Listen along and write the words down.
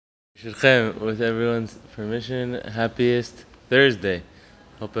Shulchan, with everyone's permission, happiest Thursday.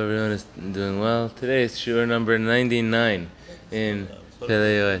 Hope everyone is doing well. Today is shiur number 99 in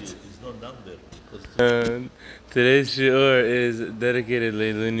Pele Yoetz. Today's shiur is dedicated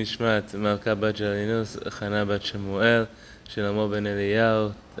Leilui Nishmat, Malka Bat Jalinus, Chana Bat Shemuel, Shlomo Ben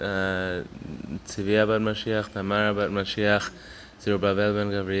Eliyahu, Tzivia Bat Mashiach, Tamara Bat Mashiach, Zerubbabel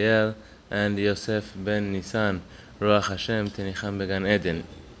Ben Gabriel, and Yosef Ben Nisan. Ruach Hashem Tenicham Began Eden.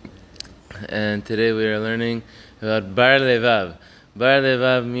 And today we are learning about Bar Levav. Bar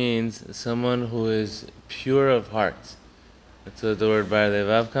Levav means someone who is pure of heart. That's what the word Bar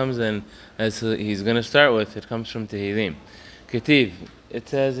Levav comes, and as he's going to start with, it comes from Tehillim. Ketiv, it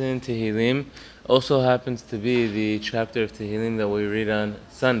says in Tehillim, also happens to be the chapter of Tehillim that we read on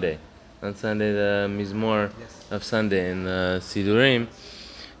Sunday. On Sunday, the Mizmor of Sunday in the Sidurim.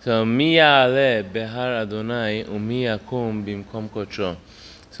 So, Mi ya'aleh behar Adonai u'mi yakum bimkom kodsho.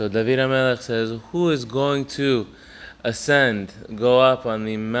 So David HaMelech says, who is going to ascend, go up on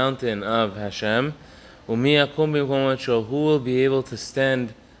the mountain of Hashem? Who will be able to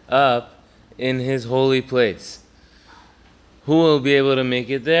stand up in his holy place? Who will be able to make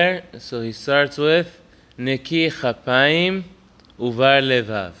it there? So he starts with Neki Chapayim Uvar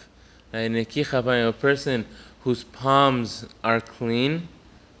Levav. Neki Chapayim, a person whose palms are clean,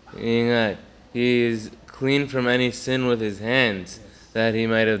 meaning that he is clean from any sin with his hands that he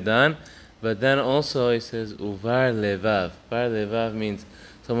might have done. But then also he says Uvar Levav. Bar Levav means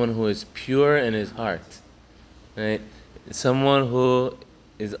someone who is pure in his heart, right? Someone who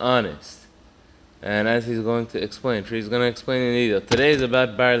is honest. And as he's going to explain, he's going to explain in detail. Today is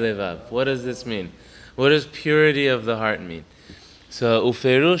about Bar Levav. What does this mean? What does purity of the heart mean? So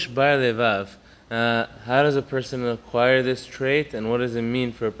Uferush Bar Levav, how does a person acquire this trait, and what does it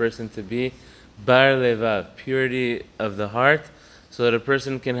mean for a person to be Bar Levav, purity of the heart? So that a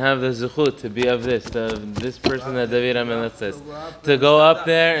person can have the zuchut to be of this person that David HaMelech says, to go up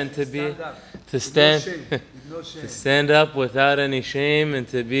there and to stand up without any shame, and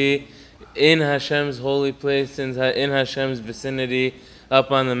to be in Hashem's holy place, in Hashem's vicinity,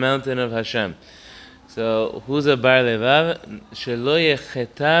 up on the mountain of Hashem. So who's a Bar Levav? Shelo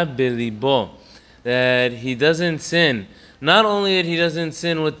yecheta belibo, that he doesn't sin. Not only that he doesn't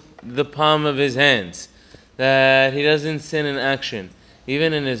sin with the palm of his hands, that he doesn't sin in action,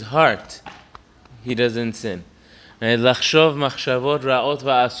 even in his heart, he doesn't sin. Lachshov machshavot ra'ot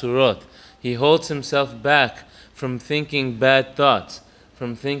va'asurot. He holds himself back from thinking bad thoughts,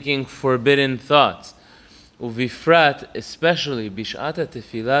 from thinking forbidden thoughts. Uvifrat, especially bish'ata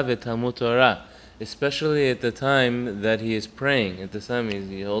tefillah v'talmud Torah, especially at the time that he is praying. At the time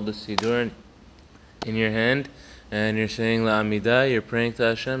you hold the sidur in your hand and you're saying la'amidah, you're praying to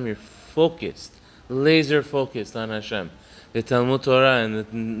Hashem, you're focused, laser focused on Hashem. The Talmud Torah,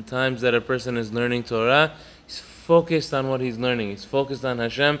 and the times that a person is learning Torah, he's focused on what he's learning. He's focused on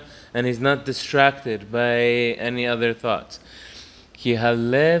Hashem, and he's not distracted by any other thoughts. Ki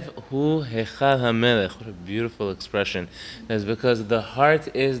halev hu hechal hamelech. What a beautiful expression. That's because the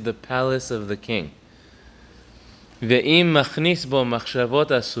heart is the palace of the king. Ve'im machnis bo machshavot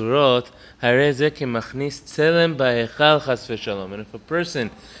asurot, harei ze kemachnis tzelem ba'hechal chas v'shalom. And if a person,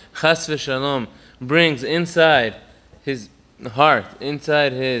 chas v'shalom, brings inside his heart,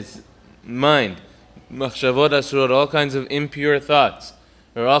 inside his mind, machshavot asurot, all kinds of impure thoughts,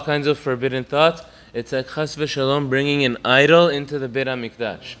 or all kinds of forbidden thoughts, it's like chas v'shalom bringing an idol into the Beit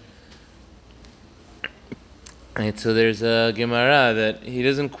HaMikdash. Right, so there's a Gemara that he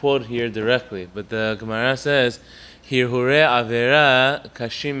doesn't quote here directly, but the Gemara says, Hirhure avera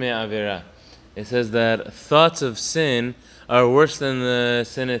kashime avera. It says that thoughts of sin are worse than the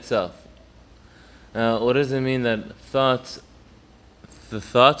sin itself. Now, what does it mean that the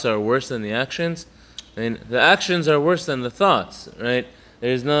thoughts are worse than the actions? I mean, the actions are worse than the thoughts, right? The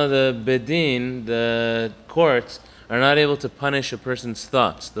bedin, the courts, are not able to punish a person's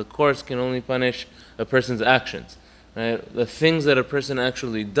thoughts. The courts can only punish a person's actions, right? The things that a person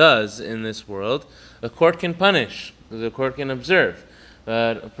actually does in this world, a court can punish, the court can observe.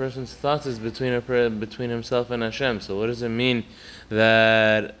 But a person's thoughts is between himself and Hashem. So what does it mean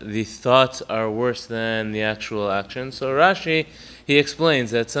that the thoughts are worse than the actual actions? So Rashi, he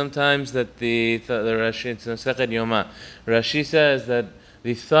explains that sometimes that the Rashi, it's Masechet Yoma, Rashi says that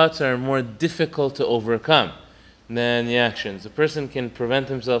the thoughts are more difficult to overcome than the actions. A person can prevent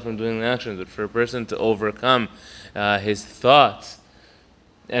himself from doing the actions, but for a person to overcome his thoughts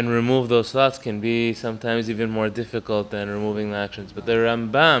and remove those thoughts can be sometimes even more difficult than removing the actions. But the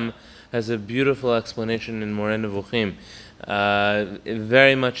Rambam has a beautiful explanation in Moreh Nevuchim,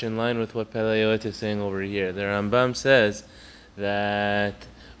 very much in line with what Pele Yoetz is saying over here. The Rambam says that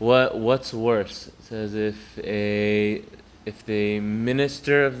what's worse? It says if the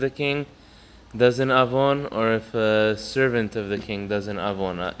minister of the king does an avon, or if a servant of the king does an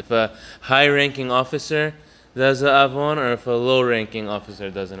avon. If a high-ranking officer does an avon, or if a low-ranking officer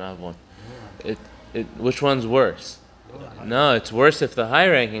does an avon. It which one's worse? No, it's worse if the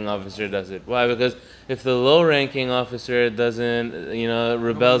high-ranking officer does it. Why? Because if the low-ranking officer doesn't,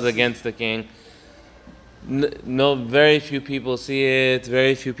 rebels against the king, no, very few people see it.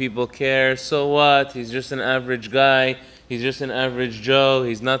 Very few people care. So what? He's just an average guy. He's just an average Joe.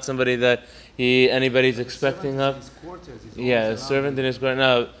 He's not somebody that anybody's expecting of. Yeah, a servant in his court.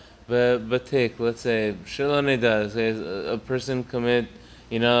 No, but take, let's say Shalom does a person commit,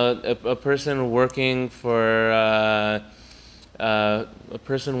 a person working for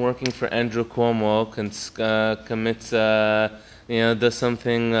Andrew Cuomo commits does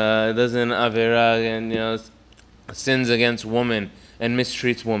something, does an avera, and sins against women and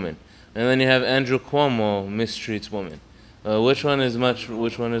mistreats women, and then you have Andrew Cuomo mistreats women. Which one is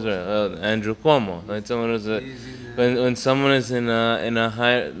Andrew Cuomo? Like someone who's when someone is in a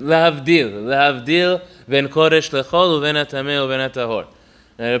high lahavdil ben kodesh lechol uven hatameh uven hatahor.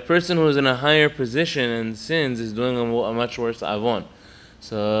 A person who is in a higher position and sins is doing a much worse avon.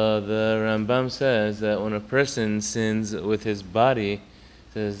 So the Rambam says that when a person sins with his body,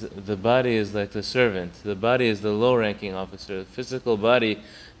 says the body is like the servant. The body is the low-ranking officer. The physical body,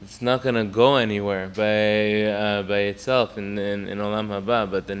 it's not going to go anywhere by itself in Olam Haba.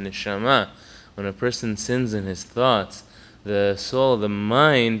 But the neshama, when a person sins in his thoughts, the soul, the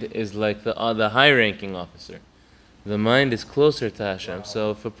mind is like the high-ranking officer. The mind is closer to Hashem.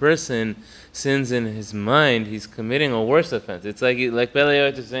 So if a person sins in his mind, he's committing a worse offense. It's like Pele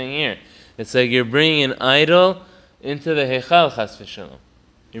Yoetz is saying here. It's like you're bringing an idol into the Heichal, chas v'shalom.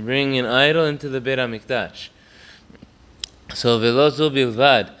 You're bringing an idol into the Beit HaMikdash. So v'lo zu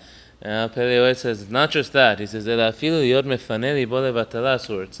bilvad. Pele Yoetz says, it's not just that. He says, it's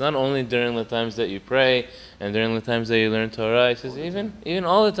not only during the times that you pray and during the times that you learn Torah. He says, even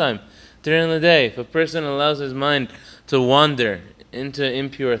all the time. During the day, if a person allows his mind to wander into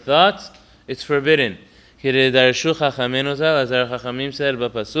impure thoughts, it's forbidden. As our Chachamim said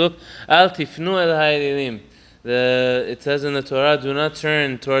b'pasuk, Al tifnu el ha'elilim. It says in the Torah, do not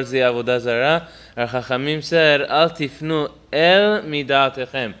turn towards the Avodah Zarah. Our Chachamim said, Al tifnu el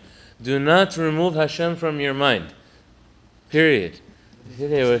midatechem. Do not remove Hashem from your mind. Period.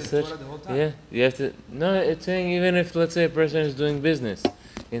 They were such, you have to. No, it's saying even if, let's say, a person is doing business.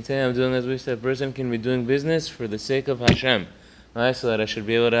 You can say, I'm doing, as we said, a person can be doing business for the sake of Hashem. Right? So that I should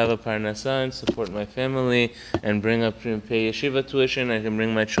be able to have a parnasa and support my family and pay yeshiva tuition. I can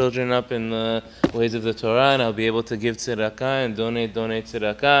bring my children up in the ways of the Torah, and I'll be able to give tzedakah and donate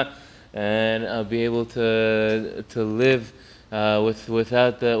tzedakah, and I'll be able to live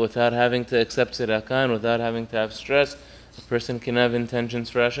without having to accept tzedakah and without having to have stress. A person can have intentions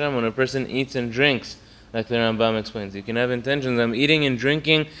for Hashem. When a person eats and drinks, like the Rambam explains, you can have intentions. I'm eating and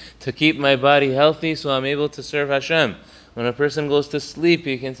drinking to keep my body healthy so I'm able to serve Hashem. When a person goes to sleep,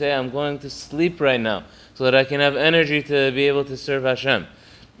 you can say, I'm going to sleep right now so that I can have energy to be able to serve Hashem.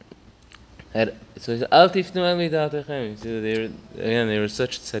 So Al tifnu el midatechem. They were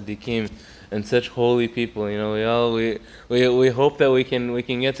such tzaddikim and such holy people. We hope that we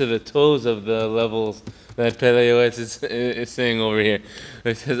can get to the toes of the levels that Pele Yoetz is saying over here.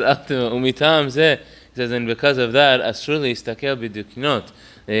 It says umitam zeh. He says, and because of that, asruli istakel biduknot.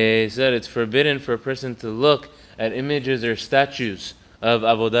 They said it's forbidden for a person to look at images or statues of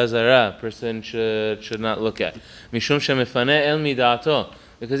Avodah Zarah. A person should not look at. Mishum shemefane el midato.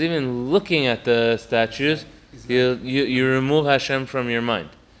 Because even looking at the statues, you remove Hashem from your mind.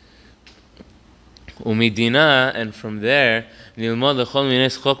 Umidina, and from there, nilmod lechol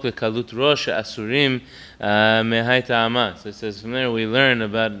mines chok vekalut rosh asurim mehai ta'ama. So it says from there we learn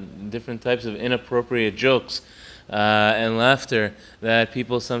about different types of inappropriate jokes and laughter that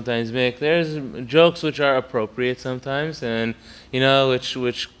people sometimes make. There's jokes which are appropriate sometimes, and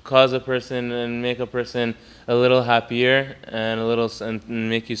which cause a person and make a person a little happier and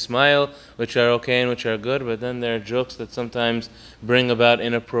make you smile, which are okay and which are good. But then there are jokes that sometimes bring about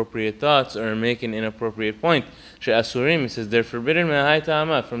inappropriate thoughts or make an inappropriate point. She'asurim, he says, they're forbidden mehai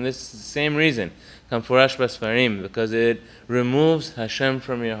ta'ama from this same reason. Kamfurash basfarim, because it removes Hashem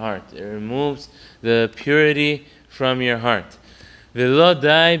from your heart. It removes the purity from your heart. V'lo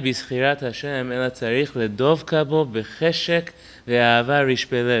dai b'schirat Hashem ela tzarich ledovka bo b'cheshek ve'ahava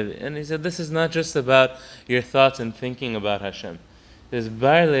rishpei lev. And he said, this is not just about your thoughts and thinking about Hashem. This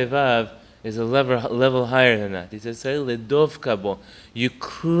bar levav is a level higher than that. He says, ledovka bo. You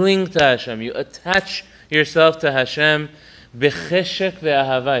cling to Hashem. You attach yourself to Hashem Becheshek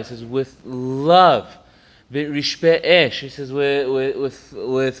ve'ahava, he says, with love. B'rishpe esh, he says,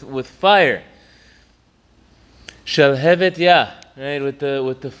 with fire. Shalhevet yah, right, with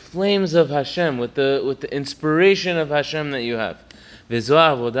the flames of Hashem, with the inspiration of Hashem that you have. V'zo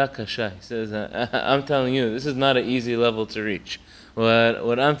avodah kasha, he says, I'm telling you, this is not an easy level to reach.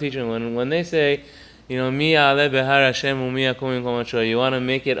 What I'm teaching, when they say, you know, mi ale behar Hashem u'mi yakum yom kol, you want to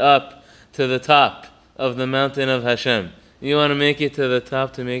make it up to the top of the mountain of Hashem. You want to make it to the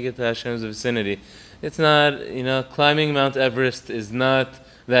top, to make it to Hashem's vicinity. It's not, you know, climbing Mount Everest is not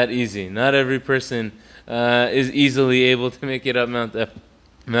that easy. Not every person is easily able to make it up Mount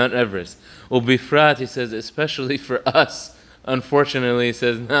Everest. Ubifrat, he says, especially for us, unfortunately, he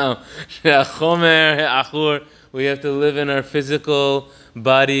says, now, we have to live in our physical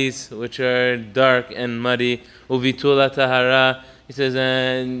bodies, which are dark and muddy. Uvitula tahara, he says,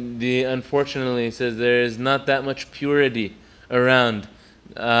 and unfortunately, he says, there is not that much purity around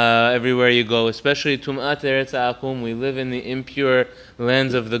everywhere you go, especially Tum'at Eretz Akum. We live in the impure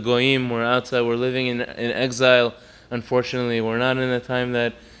lands of the Goyim. We're outside. We're living in exile. Unfortunately, we're not in a time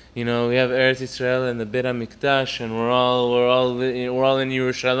that, you know, we have Eretz Israel and the Beit HaMikdash, and we're all in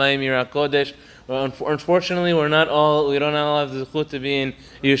Yerushalayim, Yir HaKodesh. Unfortunately, we don't all have the zechut to be in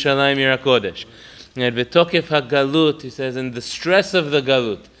Yerushalayim, Yir HaKodesh. And V'tokef HaGalut, he says, in the stress of the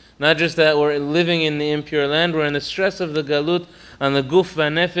Galut. Not just that we're living in the impure land, we're in the stress of the Galut, on the guf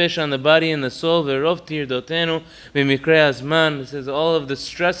v'nefesh, on the body and the soul. V'rov tirdotenu b'mikrei hazman. He says all of the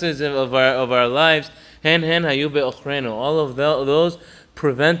stresses of our lives. Hen hayu be'ochrenu. All of those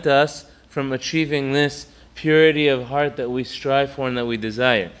prevent us from achieving this purity of heart that we strive for and that we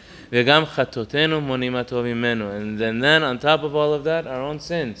desire. V'gam chatotenu monimato v'menu. And then on top of all of that, our own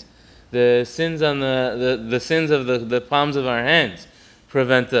sins, the sins on the sins of the palms of our hands,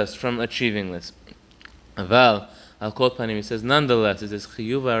 prevent us from achieving this. Aval. Al Kol Panim, he says, nonetheless, it says,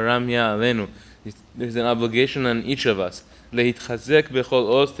 Chiyuv Aramya Alenu. There's an obligation on each of us, Lehitchazek Bechol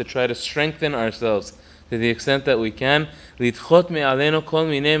Oz, to try to strengthen ourselves to the extent that we can. Litchot me'alenu kol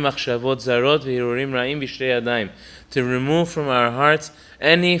minei machshavot zarot v'hirurim ra'im b'shtei yadayim. To remove from our hearts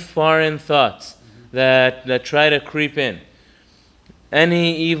any foreign thoughts that try to creep in.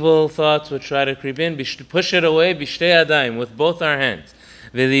 Any evil thoughts would try to creep in. Push it away b'shtei yadayim, with both our hands.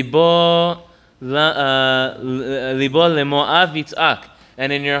 V'libo libo lemoav yitzak,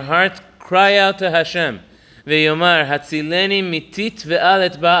 and in your heart cry out to Hashem. Ve'yomar hatzileni mitit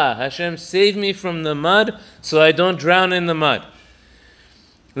ve'alet ba'a. Hashem, save me from the mud so I don't drown in the mud.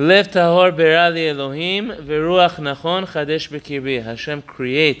 Lev tahor berali Elohim ve'ruach nachon chadesh bekirbi. Hashem,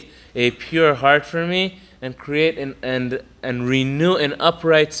 create a pure heart for me and create and renew an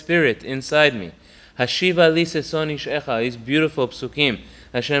upright spirit inside me. Hashiva li seson ishecha. These beautiful psukim.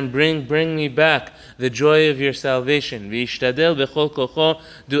 Hashem, bring me back the joy of your salvation. V'ishtadel b'chol kocho,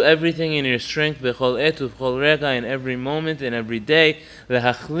 do everything in your strength, b'chol et u'b'chol rega, in every moment, in every day,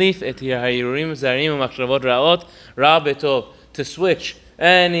 l'hachlif et ha'irurim zarim u'machshavot ra'ot ra betov, to switch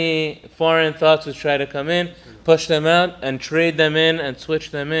any foreign thoughts which try to come in, push them out, and trade them in and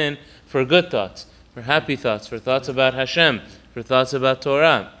switch them in for good thoughts, for happy thoughts, for thoughts about Hashem, for thoughts about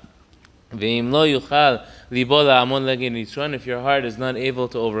Torah. Ve'im lo yuchal libo la'amon leged yitzron, if your heart is not able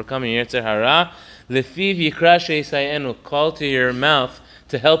to overcome your yetzer hara, lefiv yikra she'isayenu, call to your mouth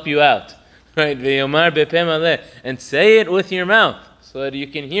to help you out, right? Ve'yomar bepe maleh, and say it with your mouth so that you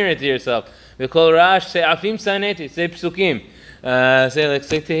can hear it to yourself. Ve'kol ra'ash se'afim saneti, say psukim,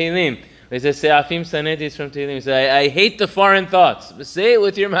 say Tehillim. They say se'afim saneti is from Tehillim. Say I hate the foreign thoughts, but say it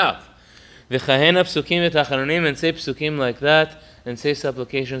with your mouth. V'chahena psukim v'tacharonim, and say psukim like that, and say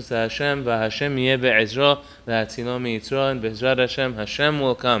supplications to Hashem. V'Hashem yeh be'ezro la'atzilo miyitzro, and be'ezrat Hashem, Hashem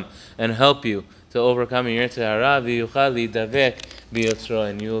will come and help you to overcome your yetzer hara. V'yuchal lidavek biyotzro,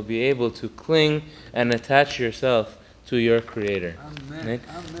 and you will be able to cling and attach yourself to your Creator. Amen. Right?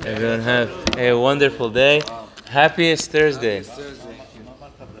 Amen. Everyone have a wonderful day. Happiest Thursday.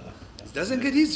 It doesn't get easier.